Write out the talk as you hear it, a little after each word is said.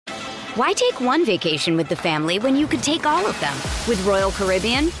Why take one vacation with the family when you could take all of them? With Royal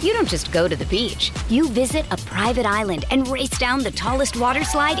Caribbean, you don't just go to the beach. You visit a private island and race down the tallest water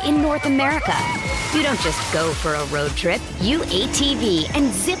slide in North America. You don't just go for a road trip. You ATV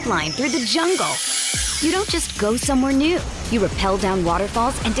and zip line through the jungle. You don't just go somewhere new. You rappel down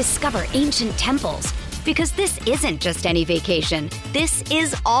waterfalls and discover ancient temples. Because this isn't just any vacation. This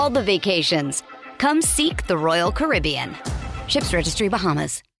is all the vacations. Come seek the Royal Caribbean. Ships Registry,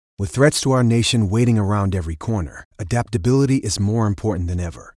 Bahamas. With threats to our nation waiting around every corner, adaptability is more important than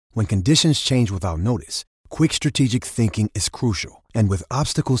ever. When conditions change without notice, quick strategic thinking is crucial. And with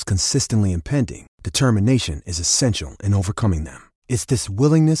obstacles consistently impending, determination is essential in overcoming them. It's this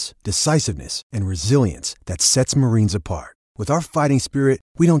willingness, decisiveness, and resilience that sets Marines apart. With our fighting spirit,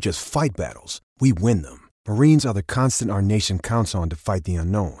 we don't just fight battles, we win them. Marines are the constant our nation counts on to fight the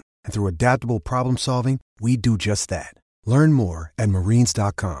unknown. And through adaptable problem solving, we do just that. Learn more at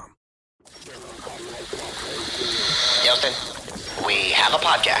marines.com. Houston, we have a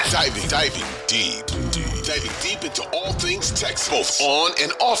podcast. Diving deep into all things Texas, both on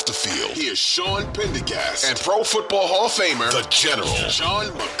and off the field. Here's Sean Pendergast and Pro Football Hall of Famer, the General, John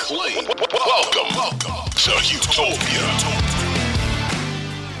McClain. Welcome to Houtopia.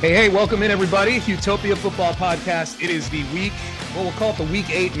 Hey, welcome in, everybody. Houtopia Football Podcast. It is the week, well, we'll call it the Week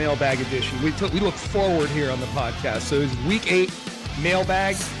 8 Mailbag Edition. We look forward here on the podcast. So it's Week 8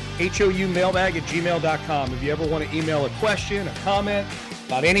 Mailbag, HOUmailbag@gmail.com. If you ever want to email a question, a comment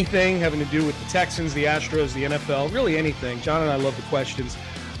about anything having to do with the Texans, the Astros, the NFL, really anything. John and I love the questions.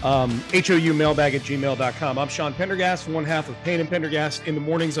 HOUmailbag@gmail.com. I'm Sean Pendergast, one half of Payne and Pendergast in the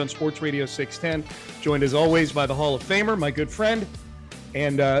mornings on Sports Radio 610. Joined as always by the Hall of Famer, my good friend,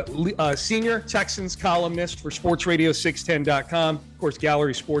 and senior Texans columnist for sportsradio610.com, of course,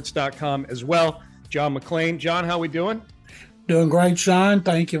 gallerysports.com as well, John McClain. John, how we doing? Doing great, Sean.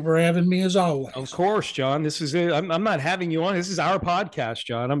 Thank you for having me as always. Of course, John. This is it. I'm not having you on. This is our podcast,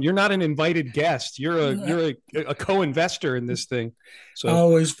 John. You're not an invited guest. You're a co-investor in this thing. So I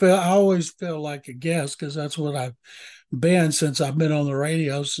always feel like a guest because that's what I've been since I've been on the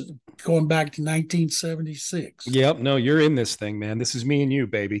radio, going back to 1976. Yep. No, you're in this thing, man. This is me and you,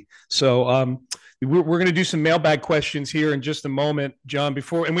 baby. So we're going to do some mailbag questions here in just a moment, John.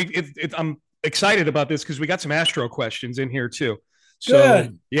 I'm excited about this because we got some Astro questions in here too. So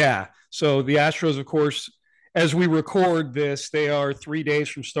good. Yeah. So the Astros, of course, as we record this, they are 3 days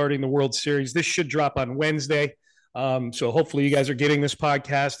from starting the World Series. This should drop on Wednesday. So hopefully you guys are getting this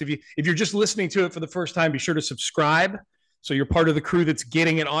podcast. If you're just listening to it for the first time, be sure to subscribe. So you're part of the crew that's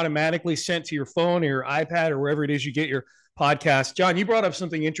getting it automatically sent to your phone or your iPad or wherever it is you get your podcast. John, you brought up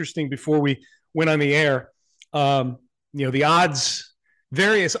something interesting before we went on the air. The odds,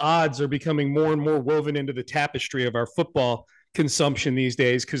 various odds are becoming more and more woven into the tapestry of our football consumption these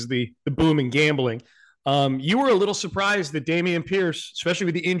days because the boom in gambling. You were a little surprised that Dameon Pierce, especially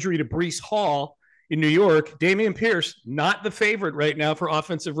with the injury to Breece Hall in New York, Dameon Pierce, not the favorite right now for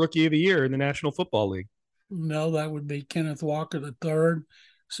Offensive Rookie of the Year in the National Football League. No, that would be Kenneth Walker III.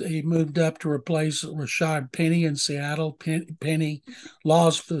 So he moved up to replace Rashad Penny in Seattle. Penny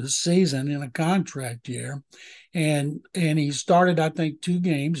lost for the season in a contract year. And he started, I think, 2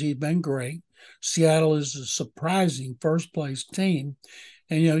 games. He's been great. Seattle is a surprising first-place team.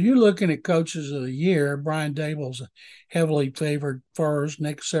 And, you're looking at coaches of the year. Brian Daboll's heavily favored first,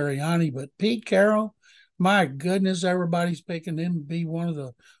 Nick Sirianni. But Pete Carroll, my goodness, everybody's picking him to be one of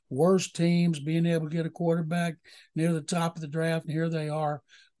the worst teams, being able to get a quarterback near the top of the draft. And here they are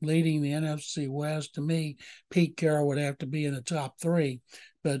leading the NFC West. To me, Pete Carroll would have to be in the top 3.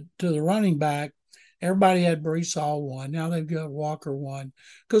 But to the running back, everybody had Breece Hall 1. Now they've got Walker 1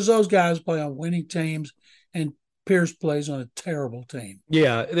 because those guys play on winning teams and Pierce plays on a terrible team.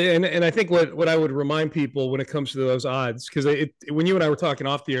 Yeah, and I think what I would remind people when it comes to those odds, because when you and I were talking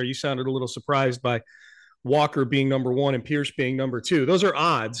off the air, you sounded a little surprised by Walker being number 1 and Pierce being number 2. Those are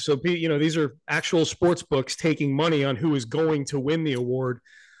odds. So, these are actual sports books taking money on who is going to win the award.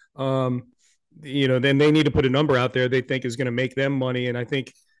 Then they need to put a number out there they think is going to make them money. And I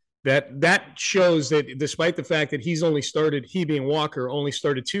think that shows that despite the fact that he being Walker only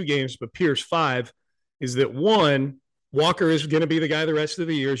started 2 games, but Pierce 5, is that 1, Walker is going to be the guy the rest of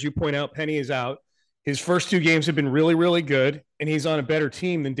the year. As you point out, Penny is out. His first 2 games have been really, really good, and he's on a better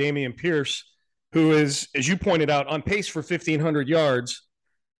team than Dameon Pierce, who is, as you pointed out, on pace for 1,500 yards.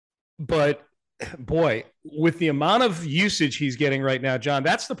 But, boy, with the amount of usage he's getting right now, John,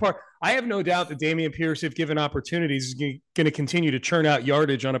 that's the part. I have no doubt that Dameon Pierce, if given opportunities, is going to continue to churn out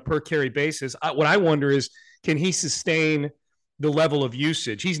yardage on a per-carry basis. What I wonder is, can he sustain the level of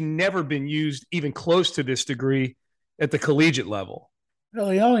usage? He's never been used even close to this degree at the collegiate level. Well,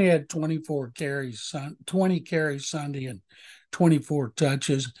 he only had 20 carries Sunday and 24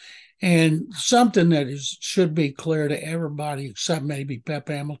 touches. And something that should be clear to everybody except maybe Pep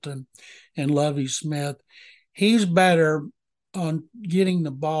Hamilton and Lovie Smith, he's better on getting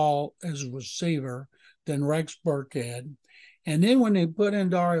the ball as a receiver than Rex Burkhead. And then when they put in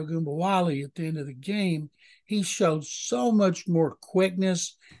Dario Gumbawale at the end of the game, he showed so much more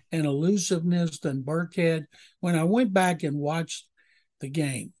quickness and elusiveness than Burkhead. When I went back and watched the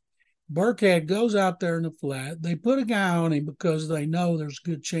game, Burkhead goes out there in the flat. They put a guy on him because they know there's a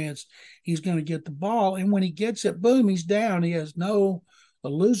good chance he's going to get the ball. And when he gets it, boom, he's down. He has no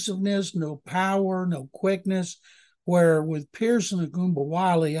elusiveness, no power, no quickness. Where with Pearson and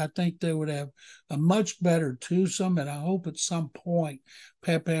Gumbawale, I think they would have a much better twosome, and I hope at some point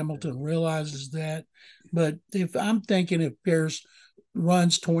Pep Hamilton realizes that. But if I'm thinking if Pierce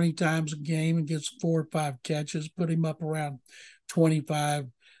runs 20 times a game and gets 4 or 5 catches, put him up around 25,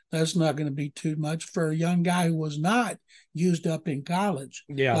 that's not going to be too much for a young guy who was not used up in college,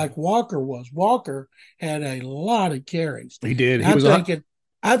 like Walker was. Walker had a lot of carries. He did.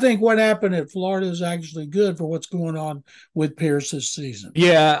 I think what happened at Florida is actually good for what's going on with Pierce this season.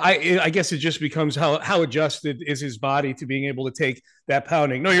 Yeah, I guess it just becomes how adjusted is his body to being able to take that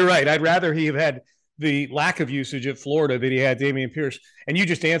pounding. No, you're right. I'd rather he have had the lack of usage at Florida than he had Dameon Pierce. And you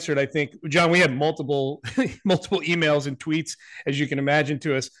just answered, I think, John, we had multiple emails and tweets, as you can imagine,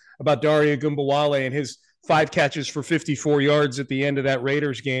 to us about Dario Gumbawale and his 5 catches for 54 yards at the end of that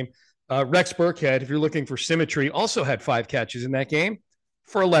Raiders game. Rex Burkhead, if you're looking for symmetry, also had 5 catches in that game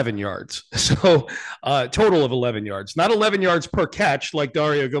for 11 yards. So total of 11 yards, not 11 yards per catch like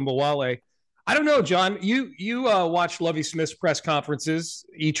Dario Gumbawale. I don't know, John, you watch Lovie Smith's press conferences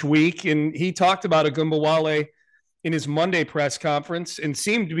each week, and he talked about Gumbawale in his Monday press conference and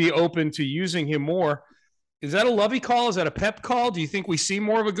seemed to be open to using him more. Is that a Lovie call? Is that a Pep call? Do you think we see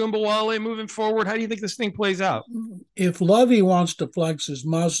more of a Gumbawale moving forward? How do you think this thing plays out? If Lovie wants to flex his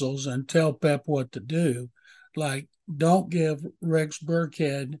muscles and tell Pep what to do, like don't give Rex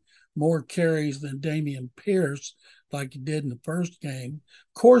Burkhead more carries than Dameon Pierce like he did in the first game.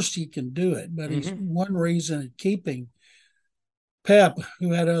 Of course he can do it, but he's one reason in keeping Pep,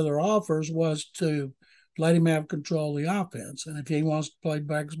 who had other offers, was to let him have control of the offense. And if he wants to play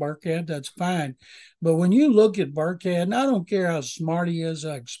Rex Burkhead, that's fine. But when you look at Burkhead, and I don't care how smart he is,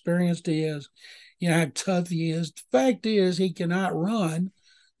 how experienced he is, how tough he is, the fact is he cannot run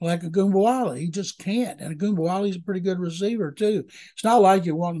like a Gumbawale. He just can't. And a Gumbawale's a pretty good receiver, too. It's not like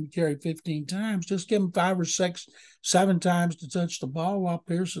you want him to carry 15 times. Just give him 5 or 6, 7 times to touch the ball while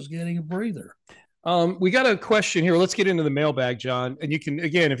Pierce is getting a breather. We got a question here. Let's get into the mailbag, John. And you can,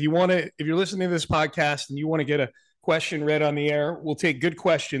 again, if you're listening to this podcast and you want to get a question read on the air, we'll take good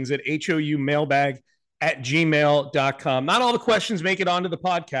questions at houmailbag@gmail.com. Not all the questions make it onto the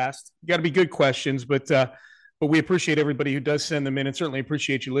podcast. You got to be good questions, but we appreciate everybody who does send them in, and certainly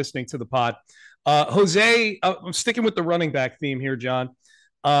appreciate you listening to the pod. Jose, I'm sticking with the running back theme here, John.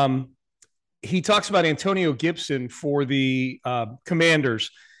 He talks about Antonio Gibson for the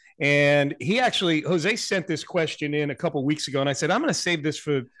Commanders. And Jose sent this question in a couple of weeks ago, and I said, I'm going to save this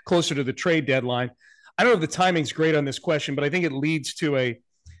for closer to the trade deadline. I don't know if the timing's great on this question, but I think it leads to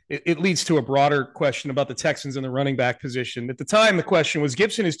a broader question about the Texans and the running back position. At the time, the question was,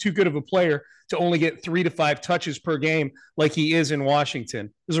 Gibson is too good of a player to only get 3 to 5 touches per game like he is in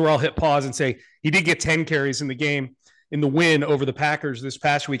Washington. This is where I'll hit pause and say he did get 10 carries in the game in the win over the Packers this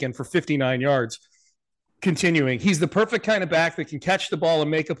past weekend for 59 yards. Continuing, he's the perfect kind of back that can catch the ball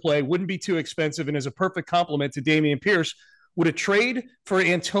and make a play, wouldn't be too expensive, and is a perfect complement to Dameon Pierce. Would a trade for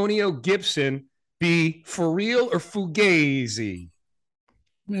Antonio Gibson be for real or fugazi?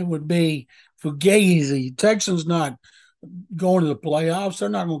 It would be fugazi. Texans not going to the playoffs. They're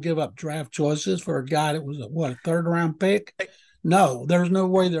not going to give up draft choices for a guy that was a 3rd-round pick. No, there's no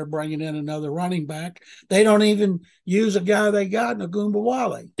way they're bringing in another running back. They don't even use a guy they got in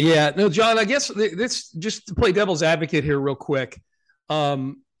Gumbawale. Yeah, no, John, I guess this, just to play devil's advocate here real quick,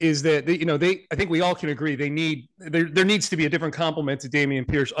 is that, I think we all can agree there needs to be a different complement to Dameon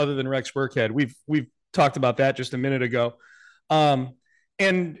Pierce other than Rex Burkhead. We've talked about that just a minute ago.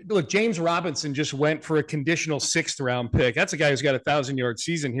 And look, James Robinson just went for a conditional 6th-round pick. That's a guy who's got a 1,000-yard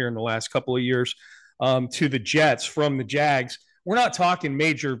season here in the last couple of years to the Jets from the Jags. We're not talking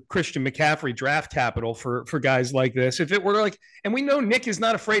major Christian McCaffrey draft capital for guys like this. If it were like, and we know Nick is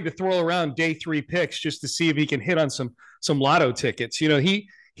not afraid to throw around day 3 picks just to see if he can hit on some lotto tickets. I think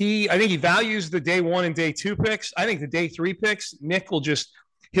he values the day 1 and day 2 picks. I think the day 3 picks, Nick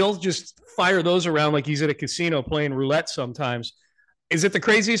he'll just fire those around like he's at a casino playing roulette sometimes. Is it the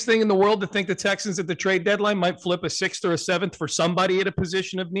craziest thing in the world to think the Texans at the trade deadline might flip a 6th or a 7th for somebody at a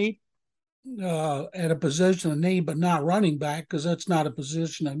position of need? At a position of need, but not running back, because that's not a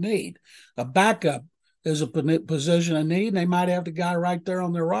position of need. A backup is a position of need, and they might have the guy right there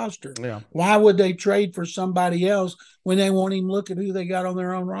on their roster. Yeah. Why would they trade for somebody else when they won't even look at who they got on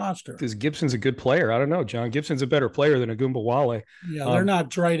their own roster? Because Gibson's a good player. I don't know, John. Gibson's a better player than Agumbawale. Yeah, they're not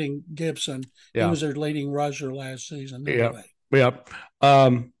trading Gibson. Yeah. He was their leading rusher last season. Anyway. Yep.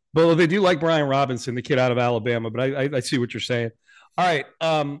 But they do like Brian Robinson, the kid out of Alabama, but I see what you're saying. All right.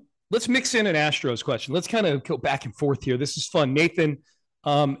 Let's mix in an Astros question. Let's kind of go back and forth here. This is fun. Nathan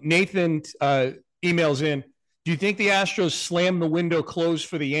emails in. Do you think the Astros slam the window closed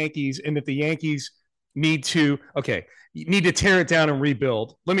for the Yankees, and that the Yankees need to tear it down and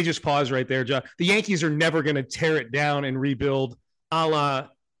rebuild? Let me just pause right there, John. The Yankees are never going to tear it down and rebuild a la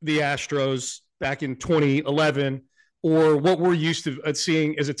the Astros back in 2011, or what we're used to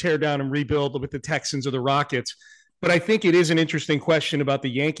seeing as a tear down and rebuild with the Texans or the Rockets. But I think it is an interesting question about the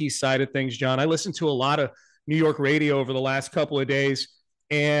Yankees side of things, John. I listened to a lot of New York radio over the last couple of days,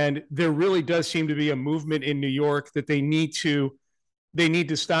 and there really does seem to be a movement in New York that they need to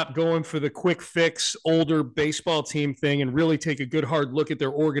stop going for the quick fix, older baseball team thing and really take a good hard look at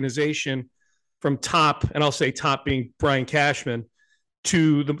their organization from top, and I'll say top being Brian Cashman,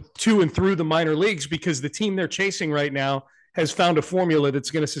 to and through the minor leagues, because the team they're chasing right now has found a formula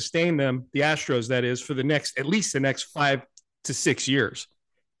that's going to sustain them, the Astros, that is, for at least the next 5 to 6 years.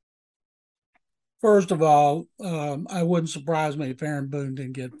 First of all, I wouldn't surprise me if Aaron Boone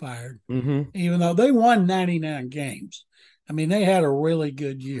didn't get fired, even though they won 99 games. I mean, they had a really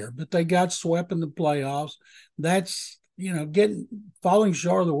good year, but they got swept in the playoffs. That's, falling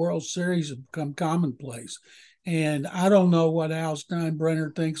short of the World Series has become commonplace. And I don't know what Al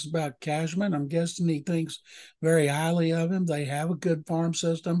Steinbrenner thinks about Cashman. I'm guessing he thinks very highly of him. They have a good farm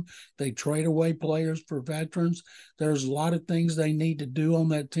system. They trade away players for veterans. There's a lot of things they need to do on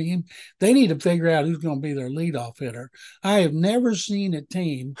that team. They need to figure out who's going to be their leadoff hitter. I have never seen a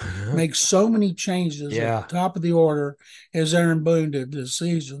team make so many changes at the top of the order as Aaron Boone did this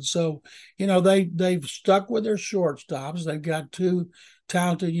season. So, they've stuck with their shortstops. They've got 2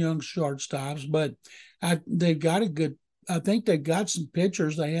 talented young shortstops, but they've got I think they've got some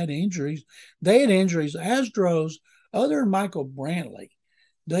pitchers. They had injuries. Astros, other than Michael Brantley,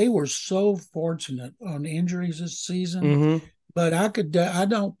 they were so fortunate on injuries this season. But I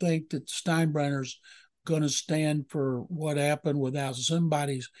don't think that Steinbrenner's going to stand for what happened without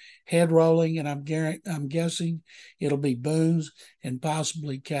somebody's head rolling. And I'm guessing it'll be Boone's and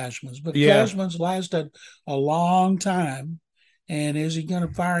possibly Cashman's. But Cashman's lasted a long time. And is he going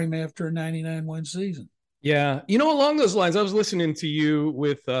to fire him after a 99-win season? Yeah. Along those lines, I was listening to you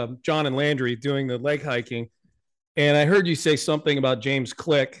with John and Landry doing the leg hiking, and I heard you say something about James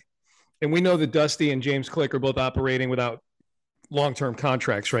Click. And we know that Dusty and James Click are both operating without long-term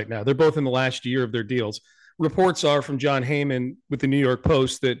contracts right now. They're both in the last year of their deals. Reports are from John Heyman with the New York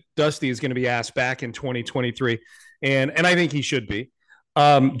Post that Dusty is going to be asked back in 2023. And I think he should be.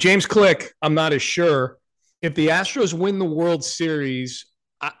 James Click, I'm not as sure. If the Astros win the World Series,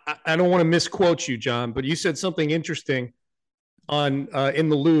 I don't want to misquote you, John, but you said something interesting on in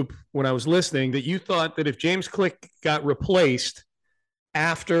the loop when I was listening, that you thought that if James Click got replaced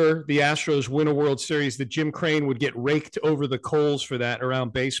after the Astros win a World Series, that Jim Crane would get raked over the coals for that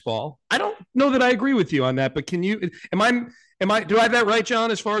around baseball. I don't know that I agree with you on that, but do I have that right, John,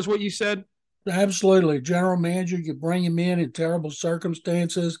 as far as what you said? Absolutely. General manager, you bring him in terrible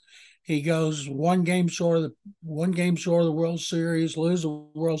circumstances. He goes one game short of the World Series, lose the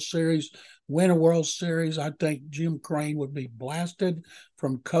World Series, win a World Series. I think Jim Crane would be blasted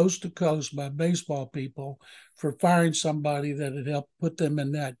from coast to coast by baseball people for firing somebody that had helped put them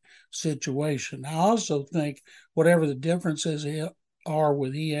in that situation. I also think whatever the differences are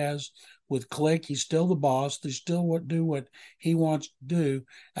he has with Click, he's still the boss. They still do what he wants to do.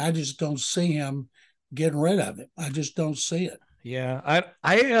 I just don't see him getting rid of it. I just don't see it. Yeah,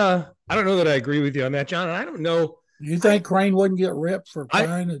 I don't know that I agree with you on that, John. I don't know. You think Crane wouldn't get ripped for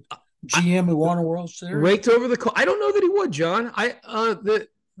firing a GM who won a World Series? Raked over the I don't know that he would, John.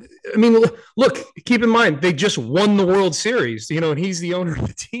 Look, keep in mind they just won the World Series, and he's the owner of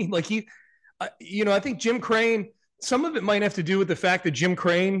the team. I think Jim Crane. Some of it might have to do with the fact that Jim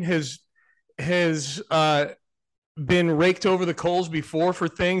Crane has been raked over the coals before for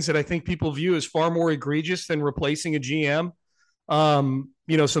things that I think people view as far more egregious than replacing a GM. So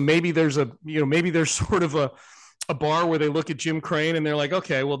maybe there's sort of a bar where they look at Jim Crane and they're like,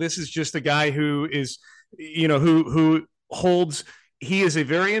 okay, well, this is just a guy who is, who holds, he is a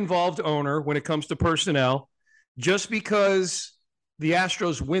very involved owner when it comes to personnel. Just because the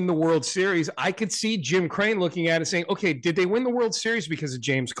Astros win the World Series, I could see Jim Crane looking at it saying, okay, did they win the World Series because of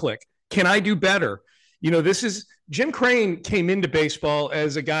James Click? Can I do better? Jim Crane came into baseball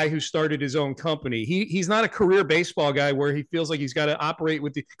as a guy who started his own company. He's not a career baseball guy where he feels like he's got to operate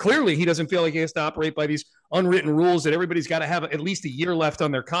clearly he doesn't feel like he has to operate by these unwritten rules that everybody's got to have at least a year left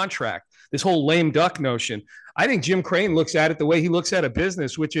on their contract. This whole lame duck notion. I think Jim Crane looks at it the way he looks at a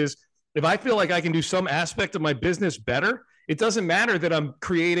business, which is, if I feel like I can do some aspect of my business better, it doesn't matter that I'm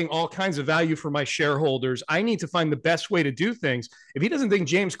creating all kinds of value for my shareholders. I need to find the best way to do things. If he doesn't think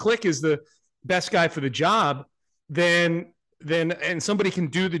James Click is the best guy for the job, then and somebody can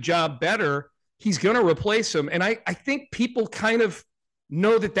do the job better, he's going to replace him. And I think people kind of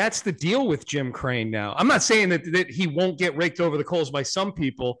know that that's the deal with Jim Crane now. I'm not saying that he won't get raked over the coals by some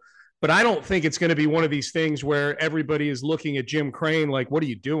people, but I don't think it's going to be one of these things where everybody is looking at Jim Crane like, what are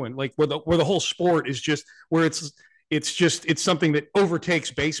you doing? Like where the whole sport is just where it's something that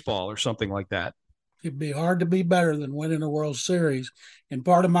overtakes baseball or something like that. It'd be hard to be better than winning a World Series. And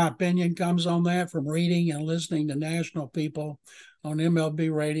part of my opinion comes on that from reading and listening to national people on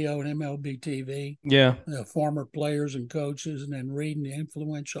MLB radio and MLB TV. Yeah. Former players and coaches, and then reading the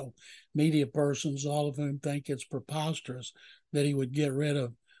influential media persons, all of whom think it's preposterous that he would get rid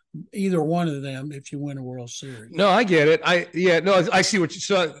of either one of them if you win a World Series. No, I get it. I see what you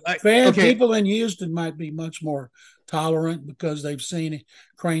saw. People in Houston might be much more tolerant because they've seen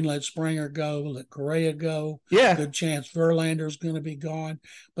Crane let Springer go, let Correa go. Yeah. Good chance Verlander's going to be gone.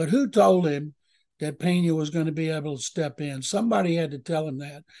 But who told him that Pena was going to be able to step in? Somebody had to tell him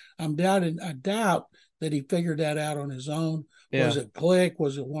that. I doubt that he figured that out on his own. Yeah. Was it Click?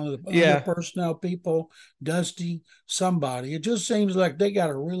 Was it one of the other personnel people? Dusty? Somebody. It just seems like they got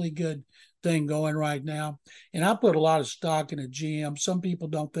a really good thing going right now. And I put a lot of stock in a GM. Some people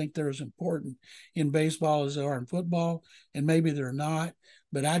don't think they're as important in baseball as they are in football, and maybe they're not.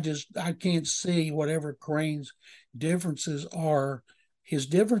 But I can't see whatever Crane's differences are. His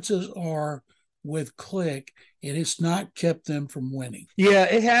differences are with Click, and it's not kept them from winning. Yeah,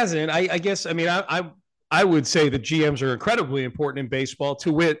 it hasn't. I guess, I mean, I would say that GMs are incredibly important in baseball,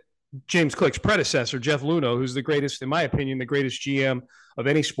 to wit James Click's predecessor, Jeff Luhnow, who's the greatest, in my opinion, the greatest GM of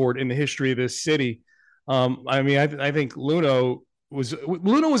any sport in the history of this city. I mean, I think Luhnow was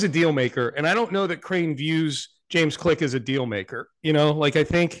a deal maker, and I don't know that Crane views James Click as a deal maker. Like I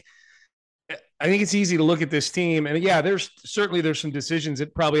think it's easy to look at this team, and there's some decisions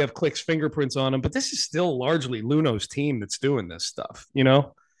that probably have Click's fingerprints on them, but this is still largely Luhnow's team that's doing this stuff.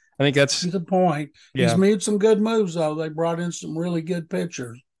 I think that's the point. Yeah. He's made some good moves, though. They brought in some really good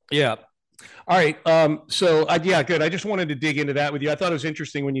pitchers. Yeah. All right. Good. I just wanted to dig into that with you. I thought it was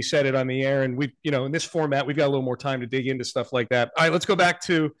interesting when you said it on the air, and we, in this format, we've got a little more time to dig into stuff like that. All right, let's go back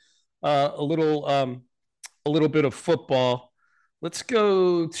to a little bit of football. Let's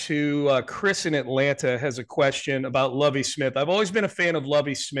go to Chris in Atlanta has a question about Lovie Smith. I've always been a fan of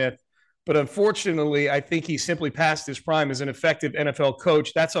Lovie Smith, but unfortunately, I think he's simply past his prime as an effective NFL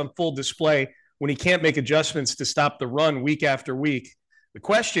coach. That's on full display when he can't make adjustments to stop the run week after week. The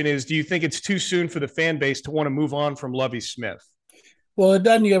question is, do you think it's too soon for the fan base to want to move on from Lovie Smith? Well, it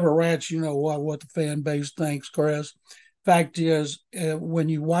doesn't give a rat's, what the fan base thinks, Chris. Fact is, when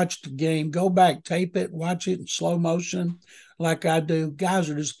you watch the game, go back, tape it, watch it in slow motion like I do. Guys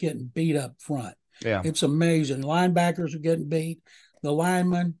are just getting beat up front. Yeah. It's amazing. Linebackers are getting beat. The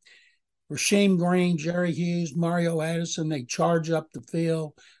linemen, Rasheem Green, Jerry Hughes, Mario Addison, they charge up the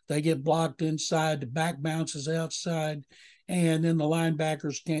field. They get blocked inside. The back bounces outside. And then the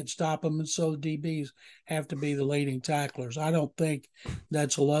linebackers can't stop them, and so the DBs have to be the leading tacklers. I don't think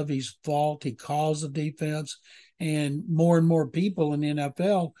that's Lovie's fault. He calls the defense, and more people in the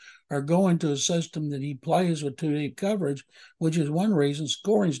NFL are going to a system that he plays with two deep coverage, which is one reason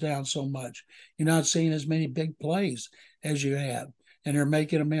scoring's down so much. You're not seeing as many big plays as you have, and they're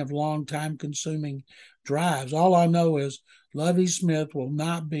making them have long time-consuming drives. All I know is Lovie Smith will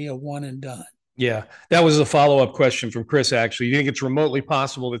not be a one and done. Yeah, that was a follow-up question from Chris, actually. You think it's remotely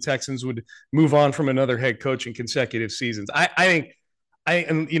possible the Texans would move on from another head coach in consecutive seasons? I think,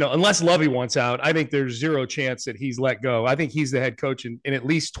 unless Lovie wants out, I think there's zero chance that he's let go. I think he's the head coach in at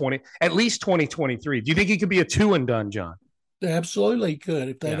least 2023. Do you think he could be a two and done, John? They absolutely could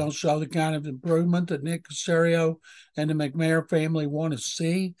if they don't show the kind of improvement that Nick Caserio and the McMahon family want to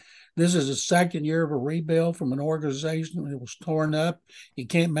see. This is the second year of a rebuild from an organization that was torn up. You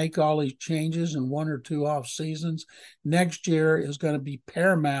can't make all these changes in one or two off seasons. Next year is going to be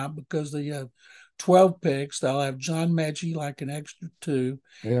paramount because they have 12 picks. They'll have John Mechie like an extra 2.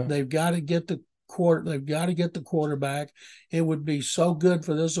 Yeah. They've got to get the quarterback. It would be so good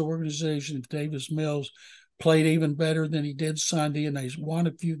for this organization if Davis Mills played even better than he did Sunday, and they won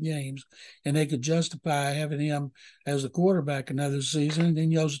a few games, and they could justify having him as the quarterback another season, and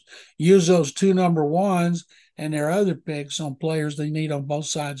then use those 2 number ones and their other picks on players they need on both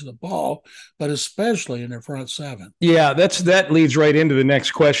sides of the ball, but especially in their front 7. Yeah, that leads right into the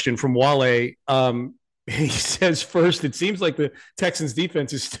next question from Wale. He says, first, it seems like the Texans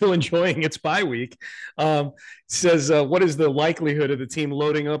defense is still enjoying its bye week. Says, what is the likelihood of the team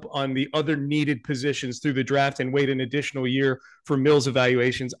loading up on the other needed positions through the draft and wait an additional year for Mills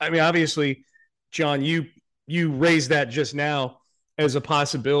evaluations? I mean, obviously, John, you raised that just now as a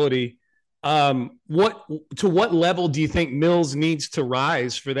possibility. To what level do you think Mills needs to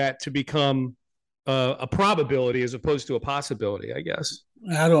rise for that to become a probability as opposed to a possibility, I guess?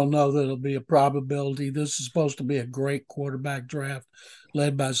 I don't know that it'll be a probability. This is supposed to be a great quarterback draft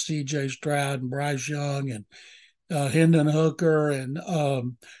led by C.J. Stroud and Bryce Young and Hendon Hooker and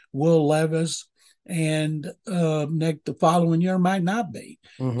Will Levis. And the following year might not be.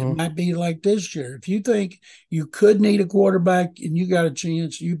 Mm-hmm. It might be like this year. If you think you could need a quarterback and you got a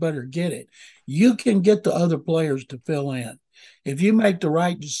chance, you better get it. You can get the other players to fill in. If you make the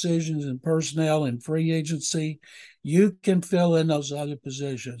right decisions in personnel and free agency, you can fill in those other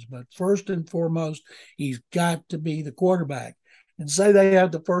positions. But first and foremost, he's got to be the quarterback. And say they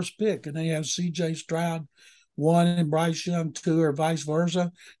have the first pick and they have C.J. Stroud 1 and Bryce Young 2 or vice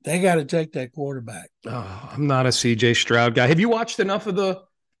versa, they got to take that quarterback. Oh, I'm not a C.J. Stroud guy. Have you watched enough of the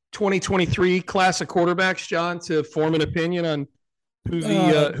 2023 class of quarterbacks, John, to form an opinion on who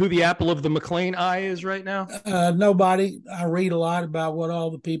the apple of the McLean eye is right now? Nobody. I read a lot about what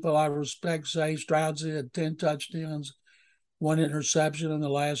all the people I respect say. Stroud's had 10 touchdowns, 1 interception in the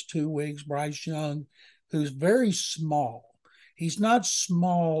last 2 weeks. Bryce Young, who's very small. He's not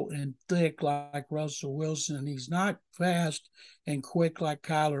small and thick like Russell Wilson. He's not fast and quick like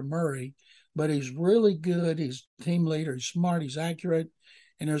Kyler Murray, but he's really good. He's a team leader. He's smart. He's accurate.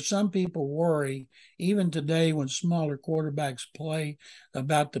 And there's some people worry, even today when smaller quarterbacks play,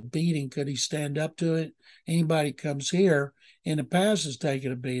 about the beating. Could he stand up to it? Anybody comes here in the past has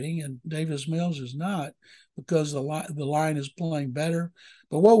taken a beating, and Davis Mills is not because the line is playing better.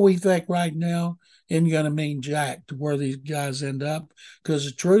 But what we think right now isn't going to mean jack to where these guys end up, because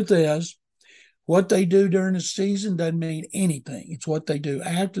the truth is, what they do during the season doesn't mean anything. It's what they do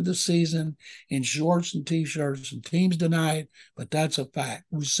after the season in shorts and T-shirts, and teams deny it, but that's a fact.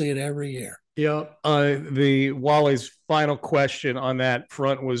 We see it every year. Yeah. The Wally's final question on that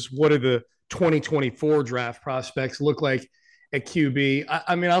front was, what do the 2024 draft prospects look like at QB?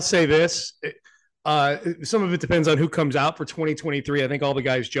 I mean, I'll say this. Some of it depends on who comes out for 2023. I think all the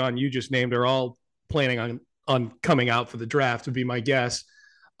guys, John, you just named are all planning on coming out for the draft, would be my guess.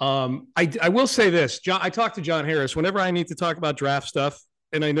 I will say this, John. I talked to John Harris whenever I need to talk about draft stuff,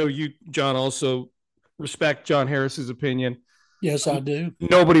 and I know you, John, also respect John Harris's opinion. Yes, I do.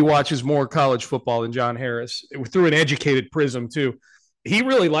 Nobody watches more college football than John Harris, through an educated prism too. He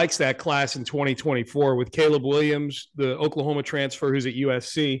really likes that class in 2024 with Caleb Williams, the Oklahoma transfer who's at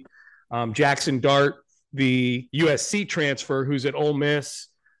USC, Jackson Dart, the USC transfer who's at Ole Miss,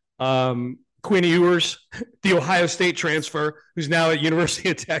 Quinn Ewers, the Ohio State transfer, who's now at University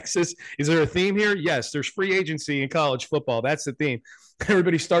of Texas. Is there a theme here? Yes, there's free agency in college football. That's the theme.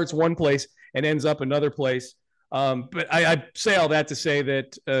 Everybody starts one place and ends up another place. But I say all that to say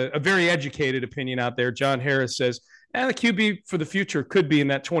that a very educated opinion out there, John Harris says, the QB for the future could be in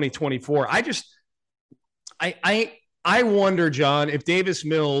that 2024. I wonder, John, if Davis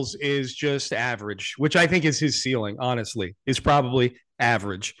Mills is just average, which I think is his ceiling, honestly, is probably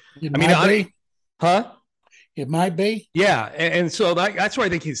average. It might be. Huh? It might be. Yeah. And so that's where I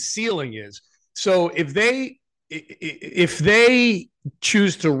think his ceiling is. So if they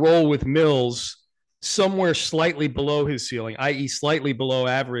choose to roll with Mills somewhere slightly below his ceiling, i.e. slightly below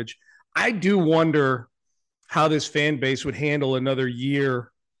average, I do wonder how this fan base would handle another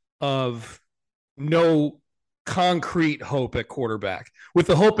year of no concrete hope at quarterback, with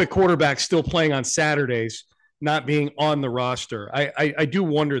the hope at quarterback still playing on Saturdays, not being on the roster. I do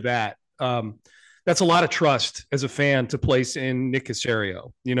wonder that. That's a lot of trust as a fan to place in Nick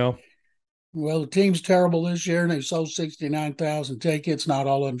Caserio, you know? Well, the team's terrible this year, and they sold 69,000 tickets. Not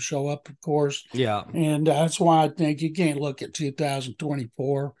all of them show up, of course. Yeah. And that's why I think you can't look at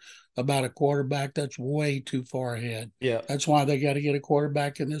 2024 about a quarterback. That's way too far ahead. Yeah. That's why they got to get a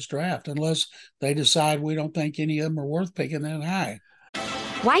quarterback in this draft, unless they decide we don't think any of them are worth picking that high.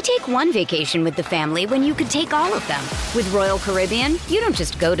 Why take one vacation with the family when you could take all of them? With Royal Caribbean, you don't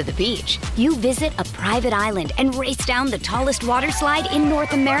just go to the beach. You visit a private island and race down the tallest water slide in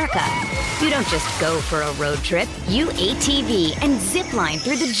North America. You don't just go for a road trip. You ATV and zip line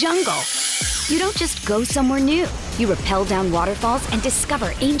through the jungle. You don't just go somewhere new. You rappel down waterfalls and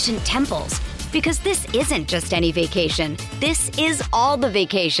discover ancient temples. Because this isn't just any vacation. This is all the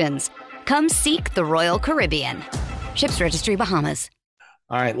vacations. Come seek the Royal Caribbean. Ships Registry, Bahamas.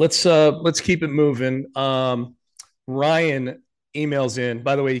 All right, let's keep it moving. Ryan emails in.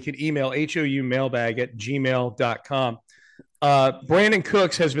 By the way, you can email houmailbag@gmail.com. Brandin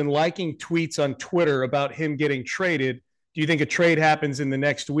Cooks has been liking tweets on Twitter about him getting traded. Do you think a trade happens in the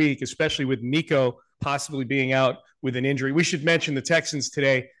next week, especially with Nico possibly being out with an injury? We should mention the Texans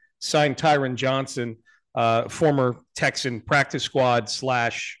today signed Tyron Johnson, former Texan practice squad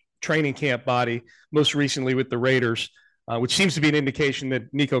 / training camp body, most recently with the Raiders, which seems to be an indication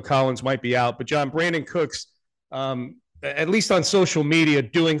that Nico Collins might be out. But John, Brandin Cooks, at least on social media,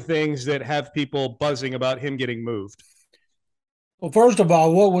 doing things that have people buzzing about him getting moved. Well, first of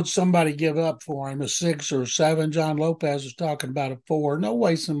all, what would somebody give up for him? A 6 or 7? John Lopez was talking about a 4. No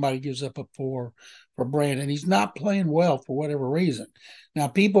way somebody gives up a 4 for Brandin. He's not playing well for whatever reason. Now,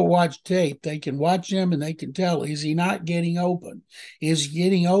 people watch tape. They can watch him and they can tell, is he not getting open? Is he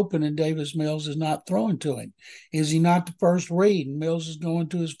getting open and Davis Mills is not throwing to him? Is he not the first read and Mills is going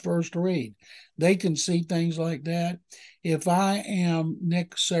to his first read? They can see things like that. If I am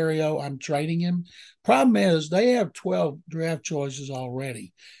Nick Caserio, I'm trading him. Problem is, they have 12 draft choices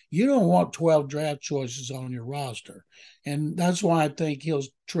already. You don't want 12 draft choices on your roster. And that's why I think he'll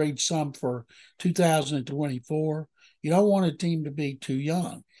trade some for 2024. You don't want a team to be too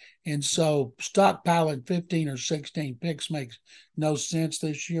young. And so stockpiling 15 or 16 picks makes no sense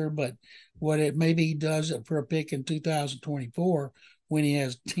this year. But maybe he does it for a pick in 2024 when he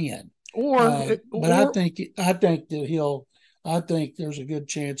has 10. I think there's a good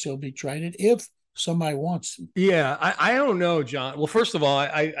chance he'll be traded if somebody wants him. Yeah, I don't know, John. Well, first of all,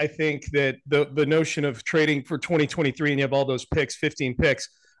 I think that the notion of trading for 2023 and you have all those picks, 15 picks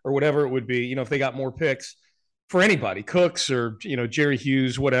or whatever it would be, if they got more picks for anybody, Cooks or, Jerry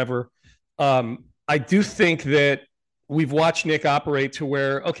Hughes, whatever. I do think that we've watched Nick operate to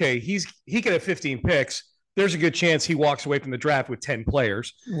where, okay, he could have 15 picks. There's a good chance he walks away from the draft with 10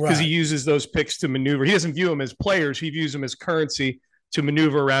 players because he uses those picks to maneuver. He doesn't view them as players. He views them as currency to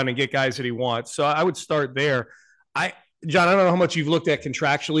maneuver around and get guys that he wants. So I would start there. John, I don't know how much you've looked at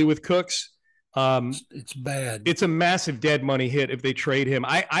contractually with Cooks. It's bad. It's a massive dead money hit if they trade him.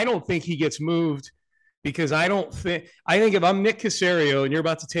 I don't think he gets moved because I think if I'm Nick Caserio and you're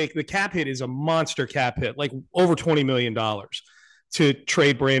about to take the cap hit is a monster cap hit, like over $20 million. To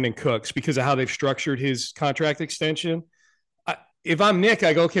trade Brandin Cooks because of how they've structured his contract extension. If I'm Nick,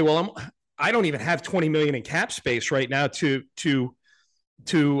 I go, okay, well, I don't even have $20 million in cap space right now to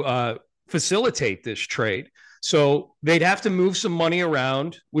facilitate this trade. So they'd have to move some money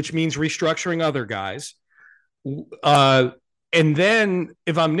around, which means restructuring other guys. And then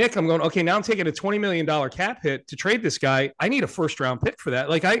if I'm Nick, I'm going, okay, now I'm taking a $20 million cap hit to trade this guy. I need a first-round pick for that.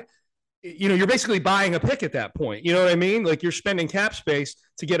 You're basically buying a pick at that point. You know what I mean? Like you're spending cap space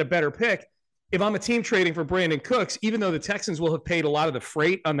to get a better pick. If I'm a team trading for Brandin Cooks, even though the Texans will have paid a lot of the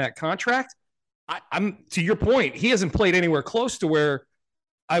freight on that contract, I'm to your point, he hasn't played anywhere close to where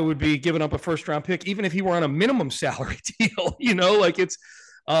I would be giving up a first round pick, even if he were on a minimum salary deal, it's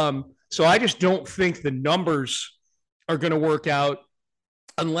so I just don't think the numbers are going to work out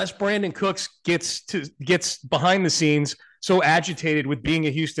unless Brandin Cooks gets behind the scenes so agitated with being a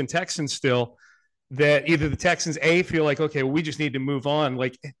Houston Texan still that either the Texans feel like, okay, well, we just need to move on.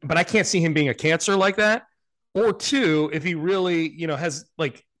 But I can't see him being a cancer like that. Or 2, if he really, has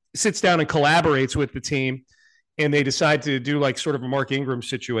sits down and collaborates with the team and they decide to do sort of a Mark Ingram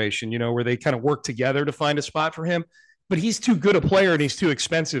situation, where they kind of work together to find a spot for him. But he's too good a player and he's too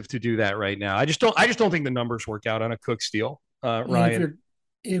expensive to do that right now. I just don't think the numbers work out on a Cooks deal, Ryan.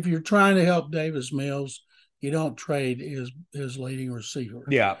 If you're trying to help Davis Mills, you don't trade his leading receiver.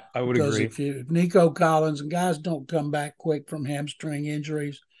 Yeah, I would agree. If Nico Collins and guys don't come back quick from hamstring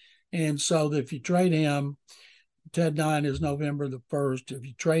injuries, and so if you trade him, deadline is November the 1st. If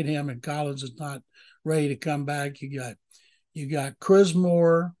you trade him and Collins is not ready to come back, you got Chris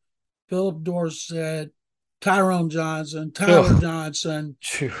Moore, Philip Dorsett, Tyrone Johnson, Tyler Johnson,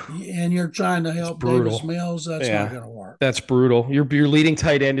 and you're trying to help Davis Mills. That's not going to work. That's brutal. Your leading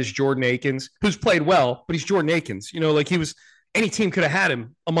tight end is Jordan Akins, who's played well, but he's Jordan Akins. He was any team could have had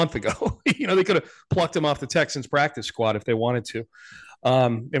him a month ago. They could have plucked him off the Texans practice squad if they wanted to.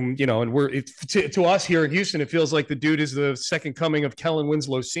 And we're to us here in Houston, it feels like the dude is the second coming of Kellen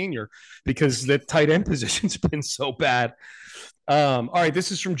Winslow Sr. because the tight end position's been so bad. All right,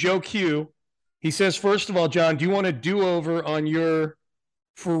 this is from Joe Q. He says, first of all, John, do you want a do-over on your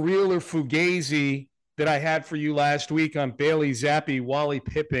for real or Fugazi that I had for you last week on Bailey Zappi, Wally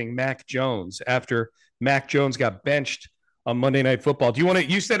Pipping, Mac Jones after Mac Jones got benched on Monday Night Football.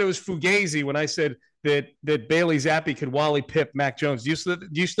 You said it was Fugazi when I said that Bailey Zappi could Wally Pip Mac Jones. Do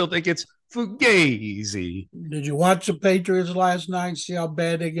you still think it's Fugazi? Did you watch the Patriots last night? See how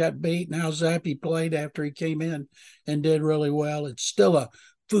bad they got beat and how Zappi played after he came in and did really well? It's still a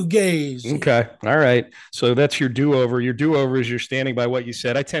Fugazi. Okay. All right. So that's your do-over. Your do-over is you're standing by what you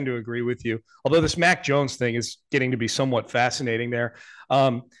said. I tend to agree with you. Although this Mac Jones thing is getting to be somewhat fascinating there.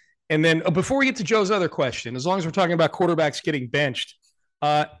 And then before we get to Joe's other question, as long as we're talking about quarterbacks getting benched,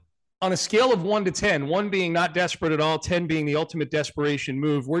 on a scale of 1 to 10, 1 being not desperate at all, 10 being the ultimate desperation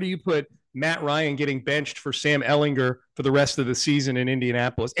move, where do you put Matt Ryan getting benched for Sam Ehlinger for the rest of the season in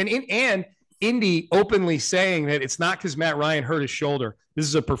Indianapolis? And Indy openly saying that it's not because Matt Ryan hurt his shoulder. This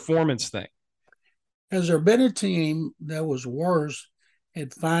is a performance thing. Has there been a team that was worse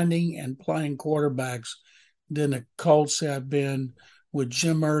at finding and playing quarterbacks than the Colts have been with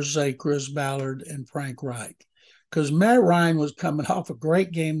Jim Irsay, Chris Ballard, and Frank Reich? Because Matt Ryan was coming off a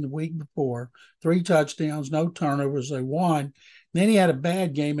great game the week before, 3 touchdowns, no turnovers, they won. Then he had a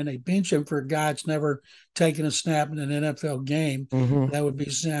bad game, and they bench him for a guy that's never taken a snap in an NFL game. Mm-hmm. That would be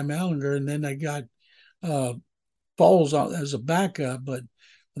Sam Ehlinger. And then they got Foles as a backup, but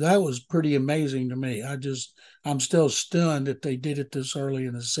that was pretty amazing to me. I'm still stunned that they did it this early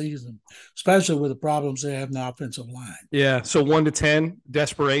in the season, especially with the problems they have in the offensive line. Yeah, so 1 to 10,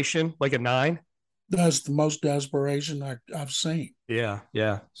 desperation, like a 9? That's the most desperation I've seen. Yeah.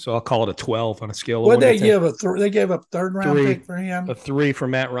 So I'll call it a 12 on a scale of 1 to 10. They gave up third-round pick for him? A 3 for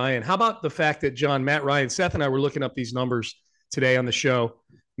Matt Ryan. How about the fact that, John, Matt Ryan, Seth and I were looking up these numbers today on the show.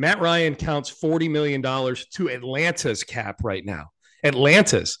 Matt Ryan counts $40 million to Atlanta's cap right now.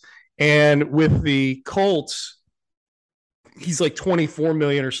 Atlanta's. And with the Colts, he's like 24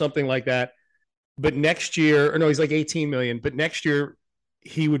 million or something like that. But next year, or no, he's like 18 million. But next year,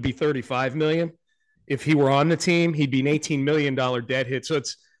 he would be 35 million. If he were on the team, he'd be an $18 million dead hit. So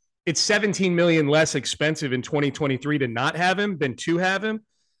it's 17 million less expensive in 2023 to not have him than to have him.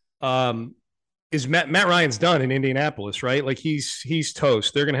 Is Matt Ryan's done in Indianapolis, right? Like he's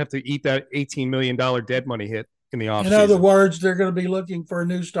toast. They're going to have to eat that $18 million dead money hit in the offseason. In other words, they're going to be looking for a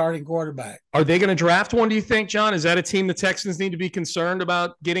new starting quarterback. Are they going to draft one, do you think, John? Is that a team the Texans need to be concerned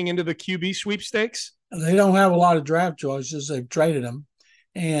about getting into the QB sweepstakes? They don't have a lot of draft choices. They've traded them.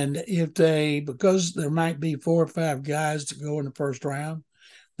 And because there might be 4 or 5 guys to go in the first round,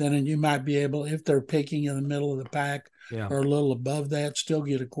 then you might be able, if they're picking in the middle of the pack or a little above that, still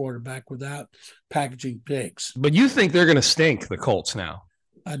get a quarterback without packaging picks. But you think they're going to stink, the Colts, now?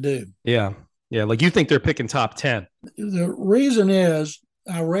 I do. Yeah. Like you think they're picking top 10. The reason is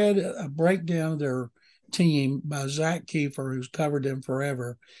I read a breakdown of their team by Zach Kiefer, who's covered them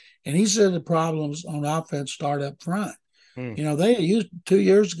forever. And he said the problems on offense start up front. You know, they used 2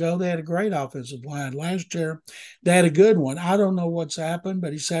 years ago, they had a great offensive line. Last year, they had a good one. I don't know what's happened,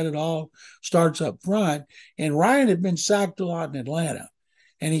 but he said it all starts up front. And Ryan had been sacked a lot in Atlanta,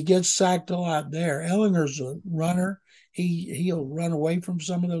 and he gets sacked a lot there. Ellinger's a runner. He'll run away from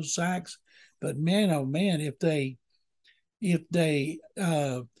some of those sacks. But man, oh man, if they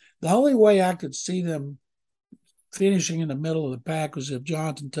the only way I could see them finishing in the middle of the pack was if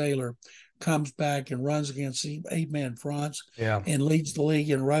Jonathan Taylor comes back and runs against 8-man fronts and leads the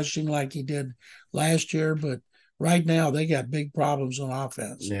league in rushing like he did last year. But right now they got big problems on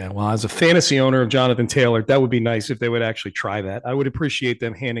offense. Yeah, well, as a fantasy owner of Jonathan Taylor, that would be nice if they would actually try that. I would appreciate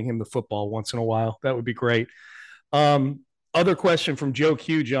them handing him the football once in a while. That would be great. Other question from Joe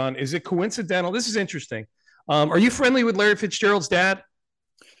Q, John. Is it coincidental? This is interesting. Are you friendly with Larry Fitzgerald's dad?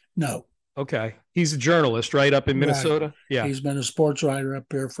 No. Okay. He's a journalist, right, up in Minnesota? Right. Yeah. He's been a sports writer up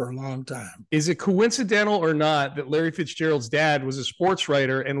here for a long time. Is it coincidental or not that Larry Fitzgerald's dad was a sports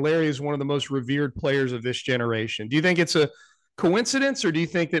writer and Larry is one of the most revered players of this generation? Do you think it's a coincidence, or do you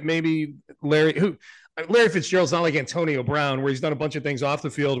think that maybe Larry Fitzgerald's not like Antonio Brown, where he's done a bunch of things off the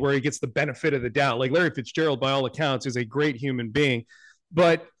field where he gets the benefit of the doubt? Like Larry Fitzgerald, by all accounts, is a great human being.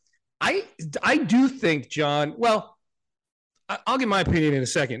 But I do think, John, well, I'll give my opinion in a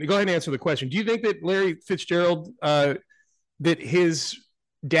second. Go ahead and answer the question. Do you think that Larry Fitzgerald, that his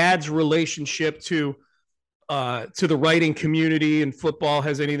dad's relationship to the writing community and football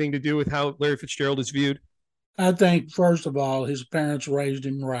has anything to do with how Larry Fitzgerald is viewed? I think, first of all, his parents raised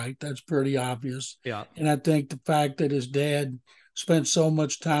him right. That's pretty obvious. Yeah. And I think the fact that his dad spent so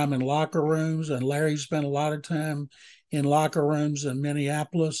much time in locker rooms, and Larry spent a lot of time in locker rooms in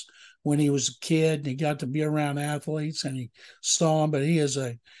Minneapolis when he was a kid, and he got to be around athletes and he saw them. But he is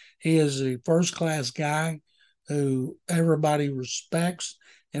a first-class guy who everybody respects.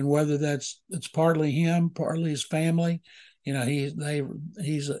 and whether it's partly him, partly his family, he's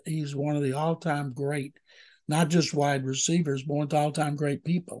one of the all-time great, not just wide receivers, but one of the all-time great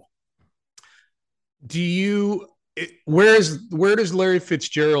people. Where does Larry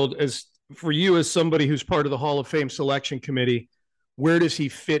Fitzgerald, as for you as somebody who's part of the Hall of Fame selection committee, where does he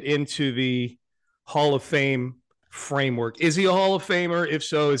fit into the Hall of Fame framework? Is he a Hall of Famer? If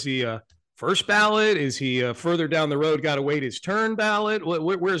so, is he a first ballot? Is he a further down the road, got to wait his turn ballot?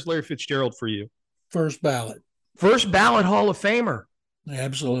 Where's Larry Fitzgerald for you? First ballot. First ballot Hall of Famer.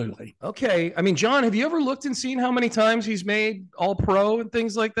 Absolutely. Okay. I mean, John, have you ever looked and seen how many times he's made All-Pro and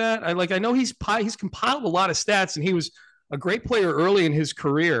things like that? I know he's compiled a lot of stats, and he was a great player early in his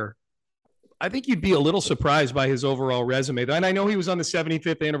career. I think you'd be a little surprised by his overall resume. And I know he was on the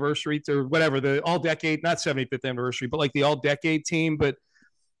 75th anniversary or whatever, the all-decade, not 75th anniversary, but like the all-decade team. But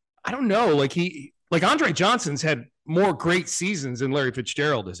I don't know. Like Andre Johnson's had more great seasons than Larry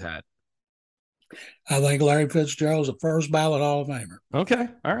Fitzgerald has had. I think Larry Fitzgerald's a first ballot Hall of Famer. Okay.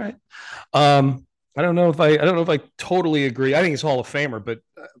 All right. I don't know if I totally agree. I think he's Hall of Famer, but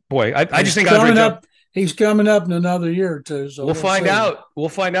boy, I just think he's coming up in another year or two. So we'll find out. We'll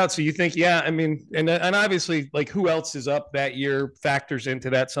find out. So you think, yeah, I mean, and obviously like who else is up that year factors into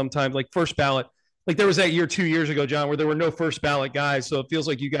that sometimes, like first ballot. Like there was that year 2 years ago, John, where there were no first ballot guys. So it feels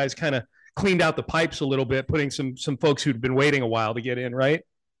like you guys kind of cleaned out the pipes a little bit, putting some folks who'd been waiting a while to get in, right?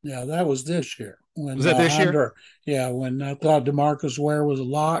 Yeah, that was this year. Was that this year? Yeah, when I thought DeMarcus Ware was a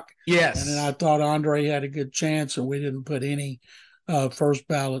lock. Yes. And then I thought Andre had a good chance, and we didn't put any first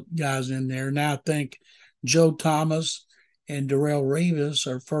ballot guys in there. Now I think Joe Thomas and Darrelle Revis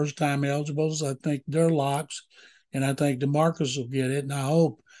are first-time eligibles. I think they're locks, and I think DeMarcus will get it, and I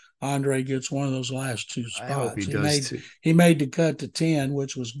hope Andre gets one of those last two spots. I hope he does too. He made the cut to 10,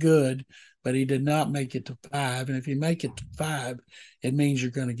 which was good, but he did not make it to 5. And if you make it to 5, it means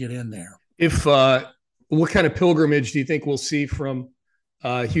you're going to get in there. What kind of pilgrimage do you think we'll see from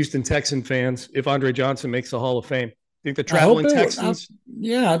Houston Texan fans if Andre Johnson makes the Hall of Fame? Think the traveling Texans?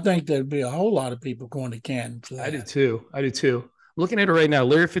 I think there'd be a whole lot of people going to Canton for that. I do too. Looking at it right now,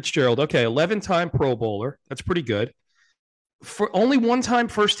 Larry Fitzgerald. Okay, 11-time Pro Bowler. That's pretty good. For only one-time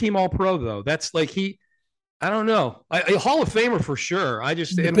first-team All-Pro though. That's like I don't know. A Hall of Famer for sure.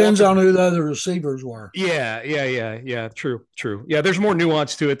 Depends on who the other receivers were. Yeah. True. Yeah, there's more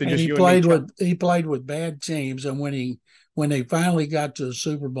nuance to it than just he played with bad teams, and when they finally got to the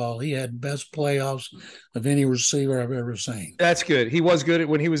Super Bowl, he had best playoffs of any receiver I've ever seen. That's good. He was good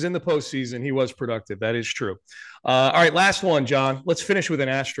when he was in the postseason. He was productive. That is true. All right, last one, John. Let's finish with an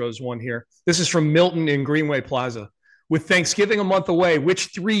Astros one here. This is from Milton in Greenway Plaza. With Thanksgiving a month away, which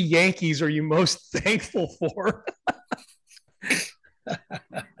 3 Yankees are you most thankful for?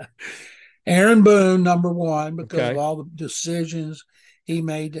 Aaron Boone, number 1, because of all the decisions he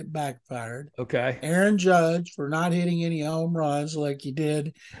made that backfired. Okay. Aaron Judge for not hitting any home runs like he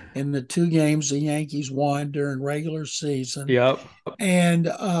did in the 2 games the Yankees won during regular season. Yep.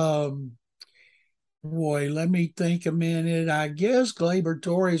 And boy, let me think a minute. I guess Gleyber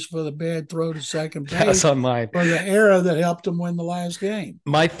Torres for the bad throw to second base. That's on mine. For the era that helped him win the last game.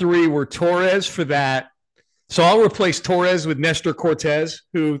 My 3 were Torres for that. So I'll replace Torres with Nestor Cortez,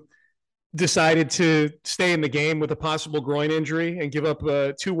 who decided to stay in the game with a possible groin injury and give up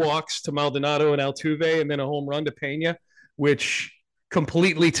 2 walks to Maldonado and Altuve and then a home run to Pena, which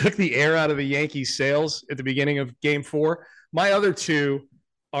completely took the air out of the Yankees' sails at the beginning of Game 4. My other 2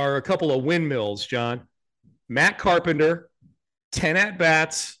 are a couple of windmills, John. Matt Carpenter, 10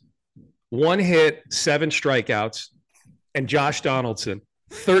 at-bats, 1 hit, 7 strikeouts. And Josh Donaldson,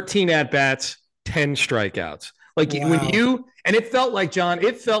 13 at-bats, 10 strikeouts. Like wow. And it felt like, John,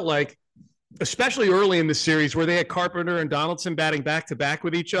 especially early in the series where they had Carpenter and Donaldson batting back-to-back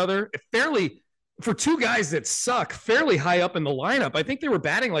with each other, for 2 guys that suck, fairly high up in the lineup. I think they were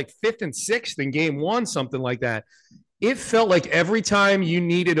batting like 5th and 6th in Game 1, something like that. It felt like every time you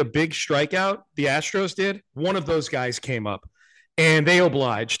needed a big strikeout, the Astros did, one of those guys came up, and they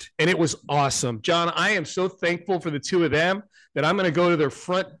obliged, and it was awesome. John, I am so thankful for the 2 of them that I'm going to go to their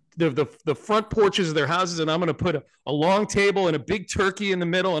the front porches of their houses, and I'm going to put a long table and a big turkey in the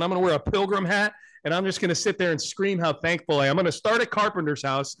middle, and I'm going to wear a pilgrim hat, and I'm just going to sit there and scream how thankful I am. I'm going to start at Carpenter's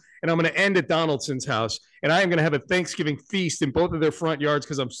house, and I'm going to end at Donaldson's house, and I am going to have a Thanksgiving feast in both of their front yards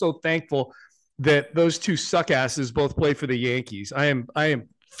because I'm so thankful that those 2 suckasses both play for the Yankees. I am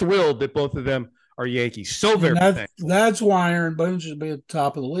thrilled that both of them are Yankees. So very thankful. That's why Aaron Boone should be at the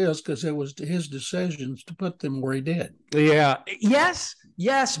top of the list, because it was his decisions to put them where he did. Yeah.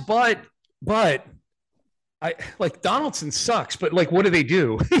 Yes, but I like Donaldson sucks, but like what do they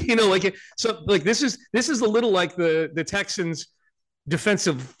do? This is a little like the Texans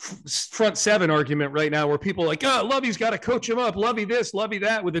defensive front seven argument right now where people are like, oh, Lovey's got to coach him up. Lovey this, Lovey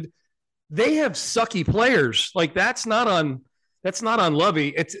that. They have sucky players. Like that's not on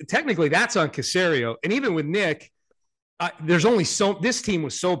Lovey. It's technically that's on Caserio. And even with Nick, there's only this team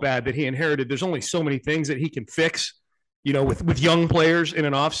was so bad that he inherited. There's only so many things that he can fix, with young players in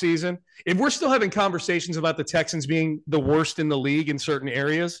an offseason. If we're still having conversations about the Texans being the worst in the league in certain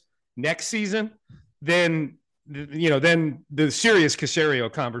areas next season, then the serious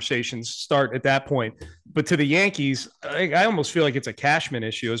Caserio conversations start at that point. But to the Yankees, I almost feel like it's a Cashman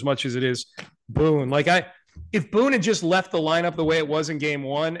issue as much as it is Boone. If Boone had just left the lineup the way it was in game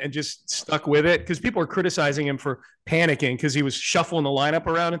one and just stuck with it, because people are criticizing him for panicking because he was shuffling the lineup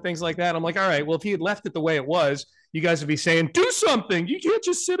around and things like that. I'm like, all right, well, if he had left it the way it was, you guys would be saying, do something. You can't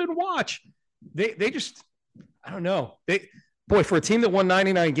just sit and watch. They just, I don't know. For a team that won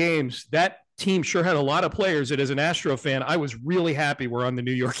 99 games, that team sure had a lot of players that as an Astro fan, I was really happy we're on the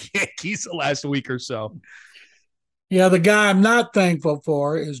New York Yankees the last week or so. Yeah, the guy I'm not thankful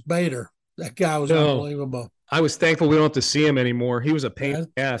for is Bader. That guy was unbelievable. I was thankful we don't have to see him anymore. He was a pain in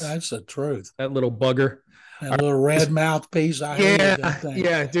the ass. That's the truth. That little bugger. That little red mouthpiece. I hated that thing.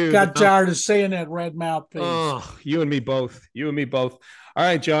 Yeah, dude. Got tired of seeing that red mouthpiece. Oh, you and me both. All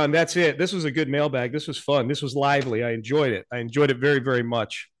right, John, that's it. This was a good mailbag. This was fun. This was lively. I enjoyed it. Very, very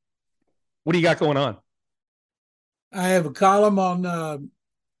much. What do you got going on? I have a column on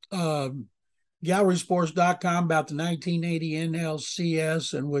gallerysports.com about the 1980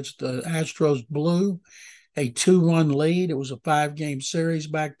 NLCS in which the Astros blew a 2-1 lead. It was a 5-game series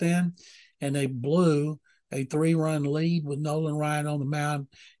back then, and they blew a 3-run lead with Nolan Ryan on the mound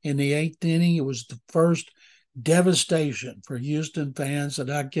in the 8th inning. It was the first devastation for Houston fans that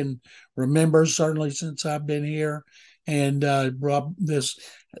I can remember, certainly since I've been here, and brought this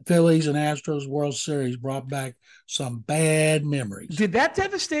Phillies and Astros World Series brought back some bad memories. Did that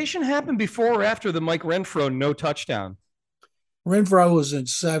devastation happen before or after the Mike Renfroe no touchdown? Renfroe was in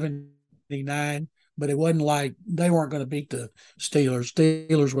 79, but it wasn't like they weren't going to beat the Steelers.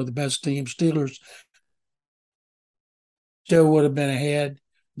 Steelers were the best team. Steelers still would have been ahead.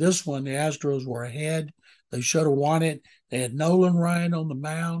 This one, the Astros were ahead. They should have won it. They had Nolan Ryan on the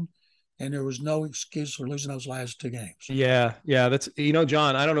mound, and there was no excuse for losing those last 2 games. Yeah. That's,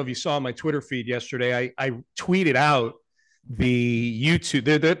 John, I don't know if you saw my Twitter feed yesterday. I tweeted out the YouTube.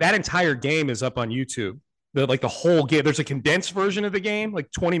 That entire game is up on YouTube. The whole game. There's a condensed version of the game,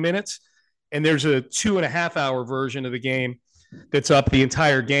 like 20 minutes, and there's a 2.5-hour version of the game that's up the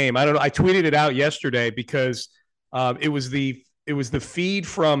entire game. I don't know. I tweeted it out yesterday because it was the feed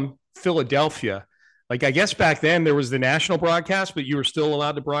from Philadelphia. Like, I guess back then there was the national broadcast, but you were still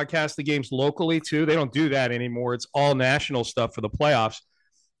allowed to broadcast the games locally too. They don't do that anymore. It's all national stuff for the playoffs.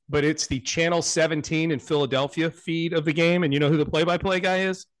 But it's the Channel 17 in Philadelphia feed of the game. And you know who the play-by-play guy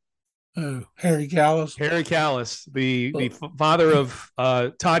is? Harry Callis. Harry Callis, the father of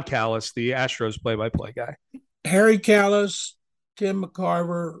Todd Callis, the Astros play-by-play guy. Harry Callis, Tim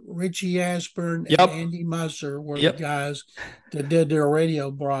McCarver, Richie Ashburn, and Andy Musser were the guys that did their radio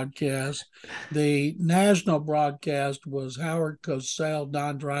broadcast. The national broadcast was Howard Cosell,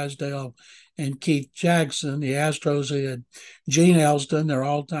 Don Drysdale, and Keith Jackson. The Astros had Gene Elston, their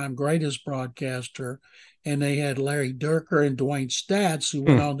all-time greatest broadcaster, and they had Larry Durker and Dwayne Statz, who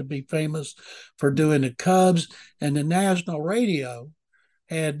went on to be famous for doing the Cubs. And the national radio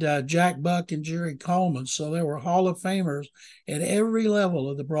had Jack Buck and Jerry Coleman. So there were Hall of Famers at every level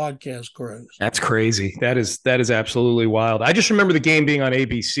of the broadcast crews. That's crazy. That is absolutely wild. I just remember the game being on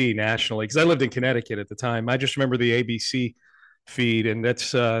ABC nationally because I lived in Connecticut at the time. I just remember the ABC feed, and that's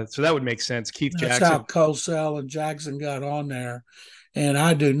so that would make sense. Keith Jackson. That's how Cosell and Jackson got on there, and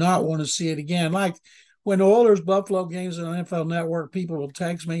I do not want to see it again. Like when the Oilers-Buffalo games on NFL Network, people will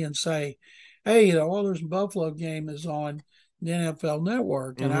text me and say, hey, the Oilers-Buffalo game is on the NFL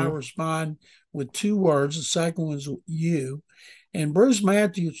Network. And I respond with 2 words. The second one's you. And Bruce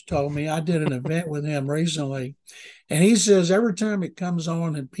Matthews told me, I did an event with him recently, and he says every time it comes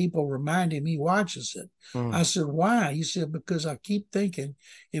on and people remind him, he watches it. I said, why? He said, because I keep thinking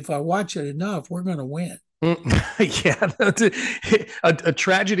if I watch it enough, we're going to win. Yeah, a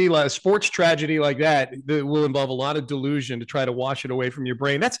tragedy, like a sports tragedy like that will involve a lot of delusion to try to wash it away from your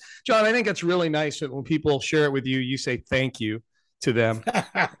brain. That's, John, I think that's really nice that when people share it with you, you say thank you to them.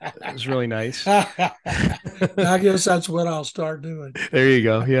 It was really nice. I guess that's what I'll start doing. There you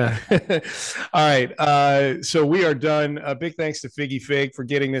go. Yeah. All right. So we are done. A big thanks to Figgy Fig for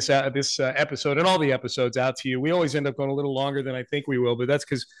getting this out, this episode and all the episodes out to you. We always end up going a little longer than I think we will, but that's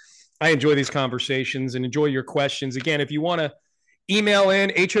because I enjoy these conversations and enjoy your questions. Again, if you want to Email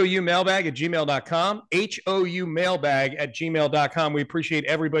in houmailbag@gmail.com, houmailbag@gmail.com. We appreciate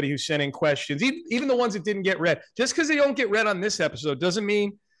everybody who sent in questions, even the ones that didn't get read. Just because they don't get read on this episode doesn't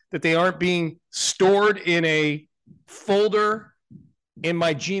mean that they aren't being stored in a folder in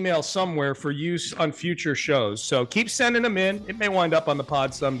my Gmail somewhere for use on future shows. So keep sending them in. It may wind up on the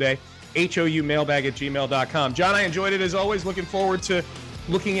pod someday. houmailbag@gmail.com. John, I enjoyed it as always. Looking forward to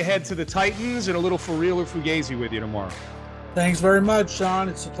looking ahead to the Titans and a little for real or fugazi with you tomorrow. Thanks very much, Sean.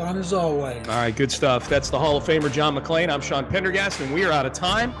 It's fun as always. All right, good stuff. That's the Hall of Famer, John McClain. I'm Sean Pendergast, and we are out of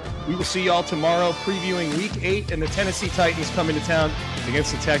time. We will see y'all tomorrow previewing Week 8 and the Tennessee Titans coming to town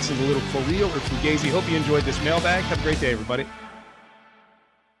against the Texans. A little for real or fugazi. Hope you enjoyed this mailbag. Have a great day, everybody.